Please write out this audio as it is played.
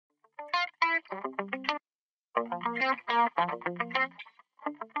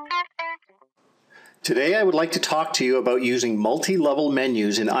Today I would like to talk to you about using multi-level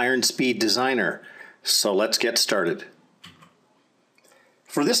menus in Iron Speed Designer. So let's get started.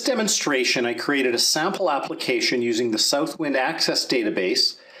 For this demonstration, I created a sample application using the Southwind Access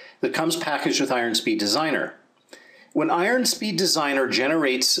database that comes packaged with Iron Speed Designer. When Iron Speed Designer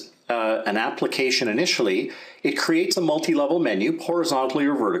generates an application initially, it creates a multi-level menu, horizontally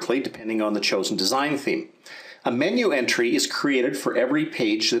or vertically, depending on the chosen design theme. A menu entry is created for every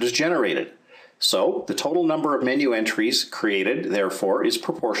page that is generated. So, the total number of menu entries created, therefore, is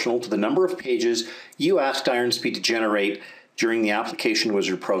proportional to the number of pages you asked Iron Speed to generate during the application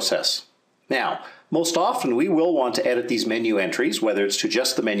wizard process. Now, most often we will want to edit these menu entries, whether it's to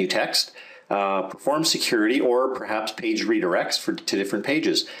adjust the menu text, perform security, or perhaps page redirects to different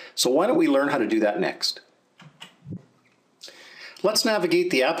pages. So why don't we learn how to do that next? Let's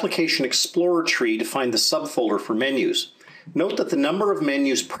navigate the Application Explorer tree to find the subfolder for menus. Note that the number of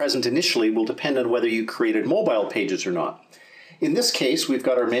menus present initially will depend on whether you created mobile pages or not. In this case, we've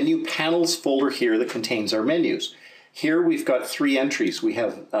got our Menu Panels folder here that contains our menus. Here we've got three entries. We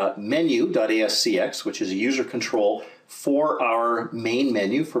have menu.ascx, which is a user control for our main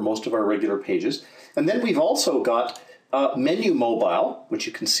menu for most of our regular pages. And then we've also got menu mobile, which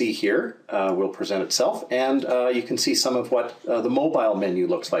you can see here, will present itself, and you can see some of what the mobile menu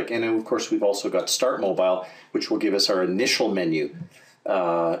looks like. And then, of course, we've also got start mobile, which will give us our initial menu.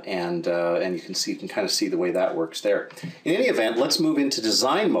 And you can kind of see the way that works there. In any event, let's move into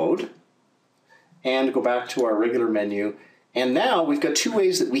design mode and go back to our regular menu. And now we've got two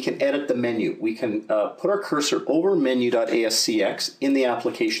ways that we can edit the menu. We can put our cursor over menu.ascx in the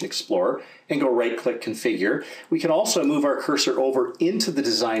Application Explorer and go right-click Configure. We can also move our cursor over into the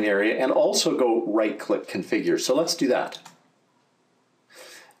design area and also go right-click Configure. So let's do that.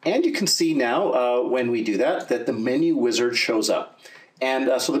 And you can see now when we do that, that the menu wizard shows up.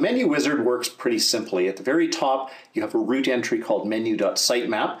 And so the menu wizard works pretty simply. At the very top, you have a root entry called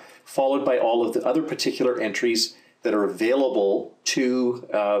menu.sitemap, followed by all of the other particular entries that are available to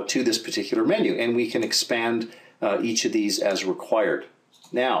this particular menu. And we can expand each of these as required.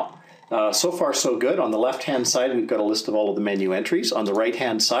 Now, so far so good. On the left-hand side, we've got a list of all of the menu entries. On the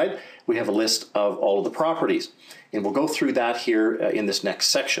right-hand side, we have a list of all of the properties. And we'll go through that here in this next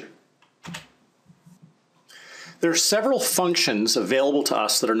section. There are several functions available to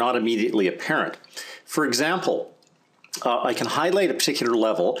us that are not immediately apparent. For example, I can highlight a particular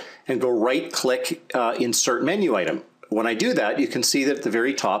level and go right-click Insert Menu Item. When I do that, you can see that at the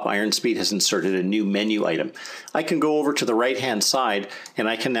very top, Iron Speed has inserted a new menu item. I can go over to the right-hand side, and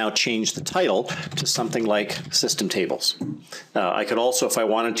I can now change the title to something like System Tables. I could also, if I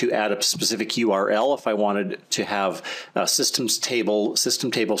wanted to, add a specific URL. If I wanted to have System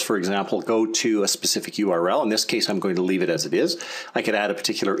Tables, for example, go to a specific URL. In this case, I'm going to leave it as it is. I could add a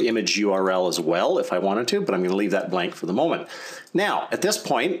particular image URL as well if I wanted to, but I'm going to leave that blank for the moment. Now, at this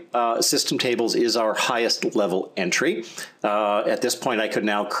point, System Tables is our highest level entry. At this point, I could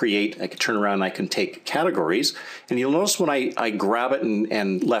now I could turn around and I can take categories. And you'll notice when I grab it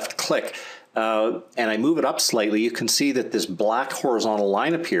and left click, and I move it up slightly, you can see that this black horizontal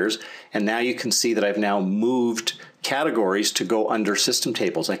line appears. And now you can see that I've now moved categories to go under System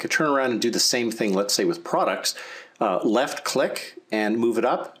Tables. I could turn around and do the same thing, let's say with products. Left click and move it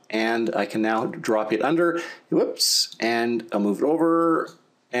up, and I can now drop it under, whoops, and I'll move it over,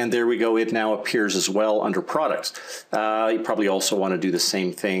 and there we go. It now appears as well under products. You probably also want to do the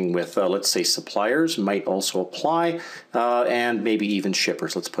same thing with, let's say, suppliers might also apply, and maybe even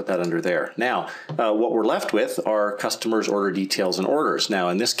shippers. Let's put that under there. Now, what we're left with are customers, order details, and orders. Now,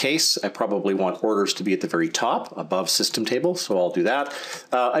 in this case, I probably want orders to be at the very top above System Table, so I'll do that.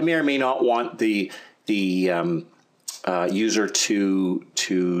 I may or may not want the user to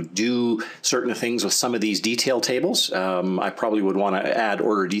do certain things with some of these detail tables. I probably would want to add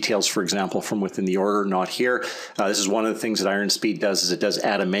order details, for example, from within the order, not here. This is one of the things that Iron Speed does, is it does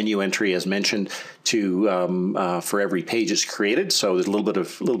add a menu entry, as mentioned, to for every page it's created. So there's a little bit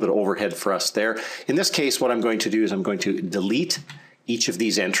of overhead for us there. In this case, what I'm going to do is I'm going to delete each of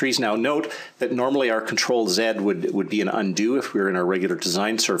these entries. Now note that normally our Control Z would be an undo if we were in our regular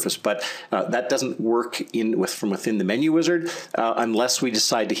design surface, but that doesn't work from within the menu wizard unless we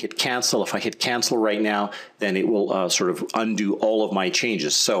decide to hit cancel. If I hit cancel right now, then it will sort of undo all of my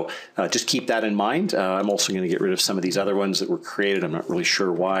changes. So just keep that in mind. I'm also going to get rid of some of these other ones that were created. I'm not really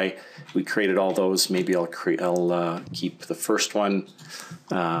sure why we created all those. Maybe I'll keep the first one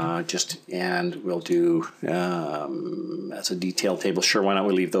and we'll do that's a detailed table. Sure, why not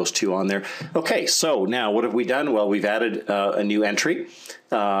we leave those two on there? Okay, so now what have we done? Well, we've added a new entry.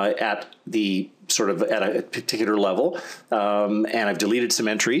 at the sort of at a particular level, and I've deleted some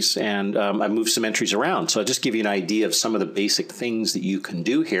entries, and I've moved some entries around. So I'll just give you an idea of some of the basic things that you can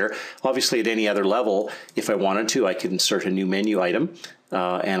do here. Obviously, at any other level, if I wanted to, I could insert a new menu item,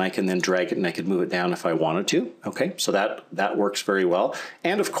 and I can then drag it and I could move it down if I wanted to. Okay, so that works very well.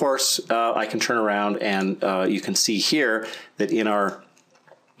 And of course, I can turn around and you can see here that in our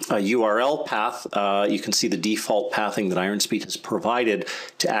URL path, you can see the default pathing that IronSpeed has provided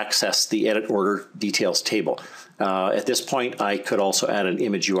to access the edit order details table. At this point, I could also add an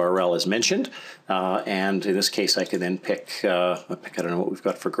image URL as mentioned, and in this case, I could then pick, I don't know what we've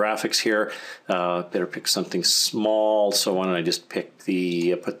got for graphics here. Better pick something small, so why don't I just pick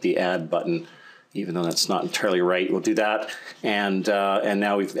put the add button, even though that's not entirely right. We'll do that, and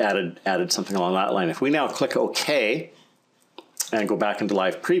now we've added something along that line. If we now click OK, and go back into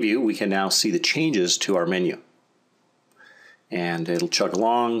live preview, we can now see the changes to our menu. And it'll chug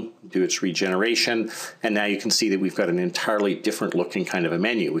along, do its regeneration, and now you can see that we've got an entirely different looking kind of a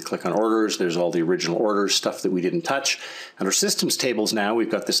menu. We click on orders, there's all the original orders, stuff that we didn't touch. Under systems tables now, we've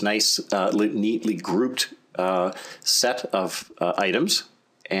got this nice, neatly grouped set of items,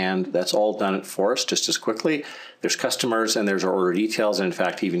 and that's all done it for us just as quickly. There's customers and there's our order details. And in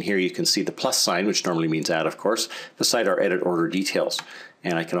fact, even here you can see the plus sign, which normally means add, of course, beside our edit order details.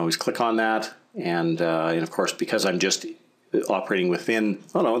 And I can always click on that. And of course, because I'm just operating within,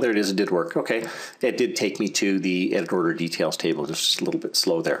 oh no, there it is, it did work. Okay, it did take me to the edit order details table, just a little bit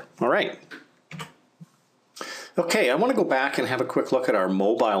slow there. All right. Okay, I want to go back and have a quick look at our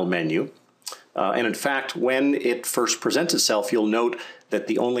mobile menu. And in fact, when it first presents itself, you'll note that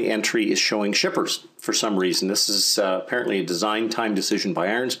the only entry is showing shippers for some reason. This is apparently a design time decision by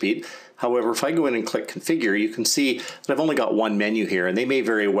IronSpeed. However, if I go in and click configure, you can see that I've only got one menu here, and they may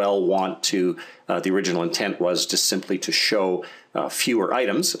very well want to, the original intent was just simply to show fewer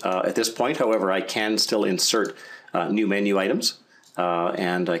items. At this point, however, I can still insert new menu items,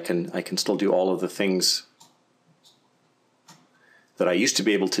 and I can still do all of the things that I used to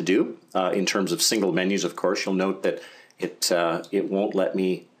be able to do in terms of single menus. Of course, you'll note that it won't let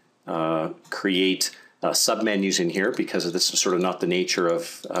me create submenus in here because this is sort of not the nature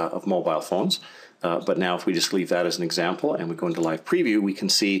of mobile phones. But now if we just leave that as an example and we go into live preview, we can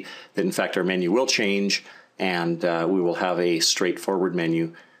see that in fact our menu will change, and we will have a straightforward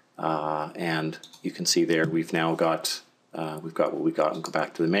menu. And you can see there we've now got what we got, and go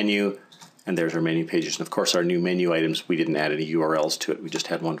back to the menu. And there's our menu pages. And of course, our new menu items, we didn't add any URLs to it. We just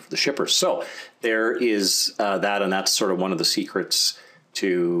had one for the shippers. So there is that, and that's sort of one of the secrets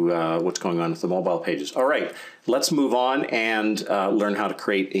to what's going on with the mobile pages. All right, let's move on and learn how to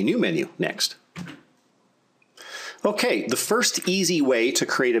create a new menu next. Okay, the first easy way to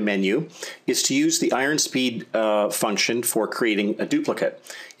create a menu is to use the IronSpeed function for creating a duplicate.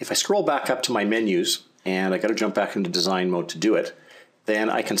 If I scroll back up to my menus, and I got to jump back into design mode to do it,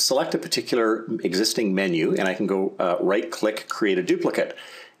 then I can select a particular existing menu and I can go right-click, create a duplicate.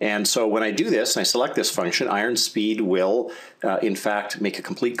 And so when I do this and I select this function, IronSpeed will, in fact, make a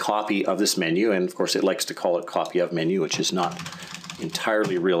complete copy of this menu. And of course, it likes to call it copy of menu, which is not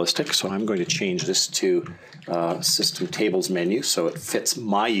entirely realistic. So I'm going to change this to system tables menu so it fits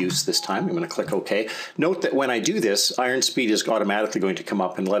my use this time. I'm going to click OK. Note that when I do this, IronSpeed is automatically going to come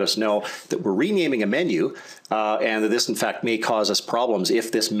up and let us know that we're renaming a menu, and that this in fact may cause us problems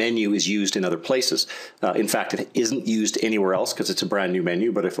if this menu is used in other places. In fact, it isn't used anywhere else because it's a brand new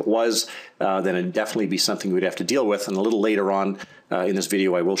menu, but if it was, then it'd definitely be something we'd have to deal with. And a little later on in this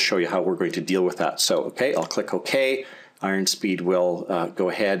video, I will show you how we're going to deal with that. So, okay, I'll click OK. IronSpeed will go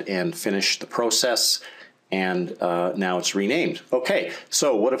ahead and finish the process, and now it's renamed. Okay,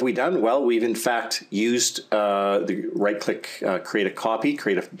 so what have we done? Well, we've in fact used the right-click, create a copy,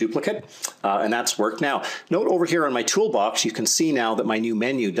 create a duplicate, and that's worked. Now, note over here on my toolbox, you can see now that my new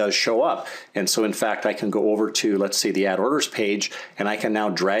menu does show up. And so in fact, I can go over to, let's say, the Add Orders page, and I can now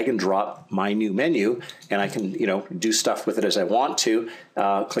drag and drop my new menu, and I can, do stuff with it as I want to.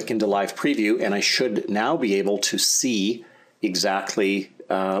 Click into Live Preview, and I should now be able to see exactly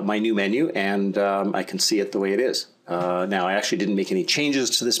my new menu, and I can see it the way it is. Now, I actually didn't make any changes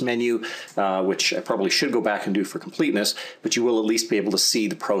to this menu, which I probably should go back and do for completeness, but you will at least be able to see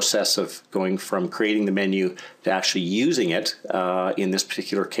the process of going from creating the menu to actually using it, in this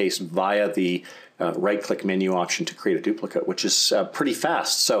particular case, via the right-click menu option to create a duplicate, which is pretty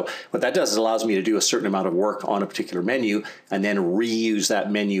fast. So what that does is allows me to do a certain amount of work on a particular menu and then reuse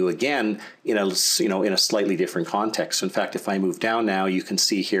that menu again in a slightly different context. So in fact, if I move down now, you can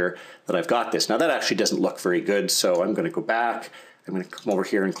see here that I've got this. Now that actually doesn't look very good, so I'm going to go back. I'm going to come over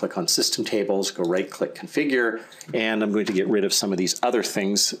here and click on System Tables, go right-click Configure, and I'm going to get rid of some of these other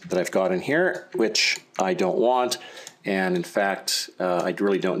things that I've got in here, which I don't want. And in fact, I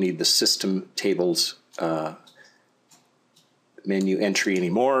really don't need the System Tables menu entry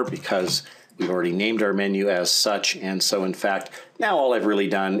anymore because we've already named our menu as such. And so in fact, now all I've really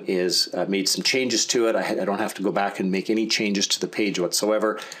done is made some changes to it. I don't have to go back and make any changes to the page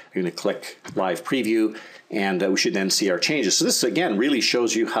whatsoever. I'm going to click Live Preview, and we should then see our changes. So this again really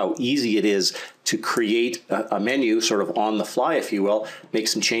shows you how easy it is to create a menu sort of on the fly, if you will, make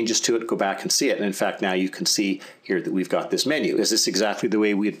some changes to it, go back and see it. And in fact, now you can see here that we've got this menu. Is this exactly the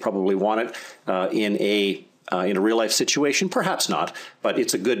way we'd probably want it in a real-life situation? Perhaps not, but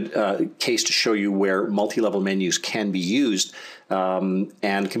it's a good case to show you where multi-level menus can be used and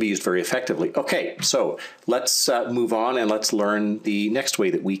can be used very effectively. Okay, so let's move on and let's learn the next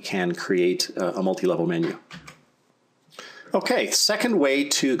way that we can create a multi-level menu. Okay, second way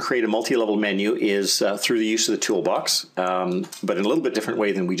to create a multi-level menu is through the use of the toolbox, but in a little bit different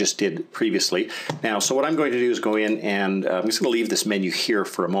way than we just did previously. Now, so what I'm going to do is go in and I'm just going to leave this menu here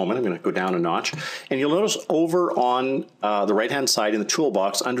for a moment. I'm going to go down a notch. And you'll notice over on the right-hand side in the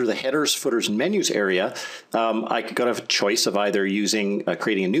toolbox, under the headers, footers, and menus area, I could have a choice of either using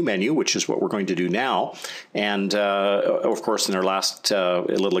creating a new menu, which is what we're going to do now. And of course, in our last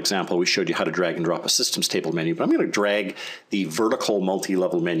little example, we showed you how to drag and drop a systems table menu. But I'm going to drag the vertical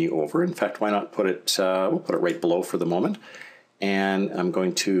multi-level menu over. In fact, why not put it, we'll put it right below for the moment. And I'm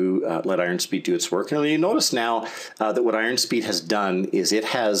going to let IronSpeed do its work. And you notice now that what IronSpeed has done is it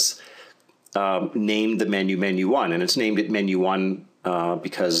has named the menu Menu 1, and it's named it Menu 1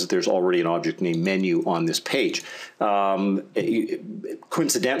 because there's already an object named Menu on this page.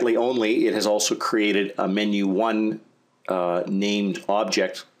 Coincidentally only, it has also created a Menu 1 named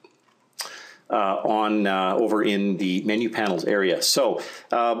object over in the menu panels area. So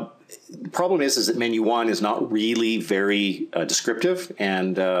the problem is that menu 1 is not really very descriptive,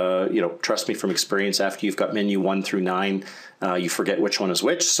 and you know, trust me from experience, after you've got menu 1 through 9, you forget which one is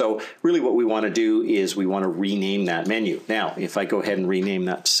which. So really what we want to do is we want to rename that menu. Now, if I go ahead and rename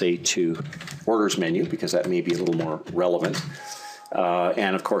that, say, to orders menu, because that may be a little more relevant.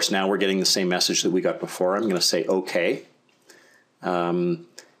 And of course, now we're getting the same message that we got before. I'm going to say OK.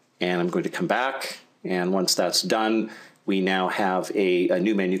 And I'm going to come back, and once that's done, we now have a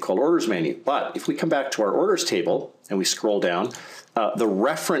new menu called Orders Menu. But if we come back to our Orders table and we scroll down, the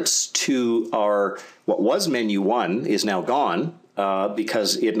reference to our what was Menu 1 is now gone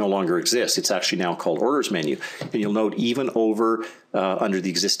because it no longer exists. It's actually now called Orders Menu. And you'll note even over under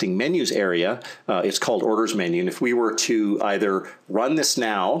the existing menus area, it's called Orders Menu. And if we were to either run this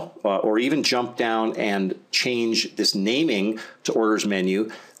now or even jump down and change this naming to Orders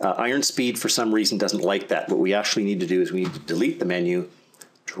Menu, IronSpeed for some reason doesn't like that. What we actually need to do is we need to delete the menu,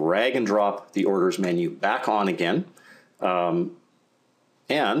 drag and drop the Orders Menu back on again.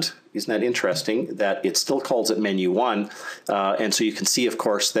 And isn't that interesting that it still calls it Menu 1? And so you can see, of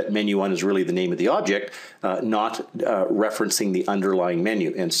course, that Menu 1 is really the name of the object, not referencing the underlying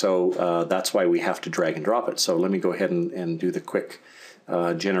menu. And so that's why we have to drag and drop it. So let me go ahead and do the quick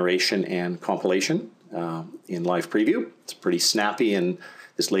generation and compilation in live preview. It's pretty snappy in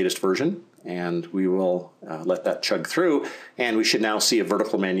this latest version. And we will let that chug through. And we should now see a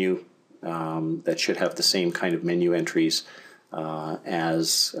vertical menu that should have the same kind of menu entries and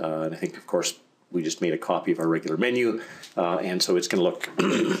I think, of course, we just made a copy of our regular menu, and so it's going to look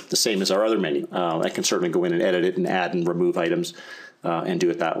the same as our other menu. I can certainly go in and edit it and add and remove items and do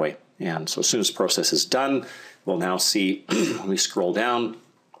it that way. And so as soon as the process is done, we'll now see, when we scroll down,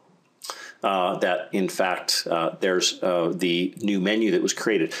 that in fact there's the new menu that was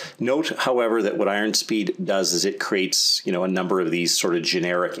created. Note, however, that what IronSpeed does is it creates, you know, a number of these sort of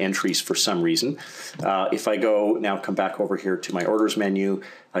generic entries for some reason. If I go now, come back over here to my orders menu,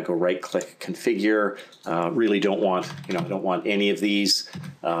 I go right-click Configure. Really don't want, you know, I don't want any of these,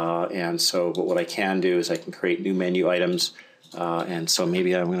 and so, but what I can do is I can create new menu items, and so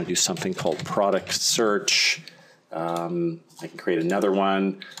maybe I'm going to do something called Product Search. I can create another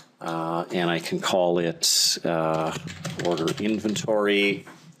one. And I can call it Order Inventory.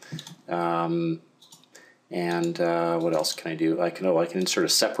 And what else can I do? I can insert a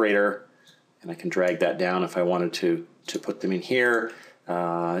separator, and I can drag that down if I wanted to put them in here.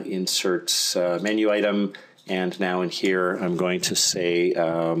 Insert menu item, and now in here I'm going to say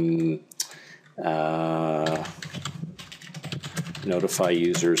notify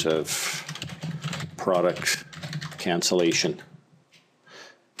users of product cancellation.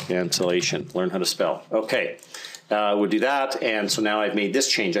 Learn how to spell. Okay, we'll do that. And so now I've made this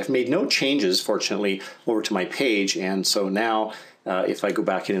change. I've made no changes, fortunately, over to my page. And so now if I go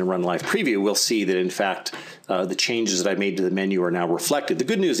back in and run live preview, we'll see that in fact the changes that I made to the menu are now reflected. The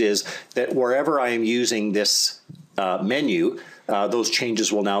good news is that wherever I am using this menu, those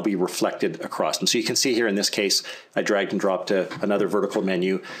changes will now be reflected across. And so you can see here in this case, I dragged and dropped another vertical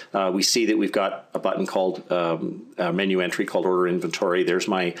menu. We see that we've got a button called menu entry called order inventory. There's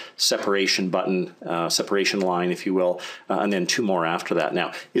my separation button, separation line, if you will, and then two more after that.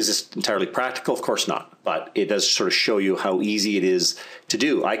 Now, is this entirely practical? Of course not, but it does sort of show you how easy it is to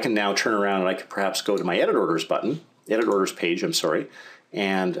do. I can now turn around and I could perhaps go to my edit orders button, edit orders page, I'm sorry,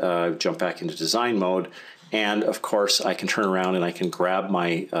 and jump back into design mode. And of course, I can turn around and I can grab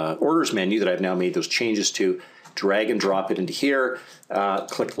my orders menu that I've now made those changes to, drag and drop it into here,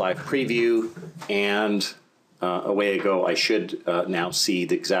 click live preview, and away I go. I should now see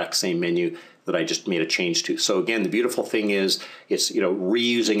the exact same menu that I just made a change to. So again, the beautiful thing is it's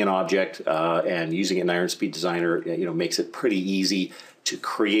reusing an object and using it in IronSpeed Designer makes it pretty easy to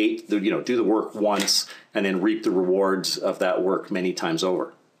create the do the work once and then reap the rewards of that work many times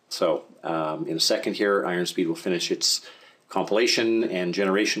over. So in a second here, IronSpeed will finish its compilation and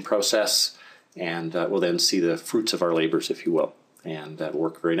generation process, and we'll then see the fruits of our labors, if you will, and that will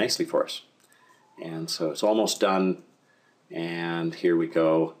work very nicely for us. And so it's almost done, and here we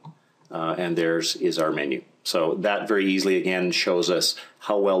go, and is our menu. So that very easily, again, shows us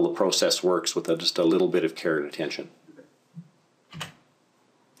how well the process works with just a little bit of care and attention.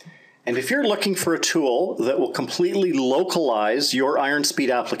 And if you're looking for a tool that will completely localize your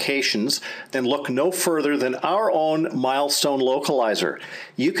IronSpeed applications, then look no further than our own Milestone Localizer.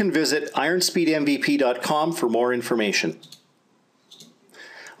 You can visit ironspeedmvp.com for more information.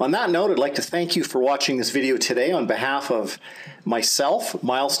 On that note, I'd like to thank you for watching this video today. On behalf of myself,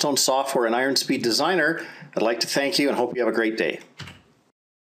 Milestone Software, and IronSpeed Designer, I'd like to thank you and hope you have a great day.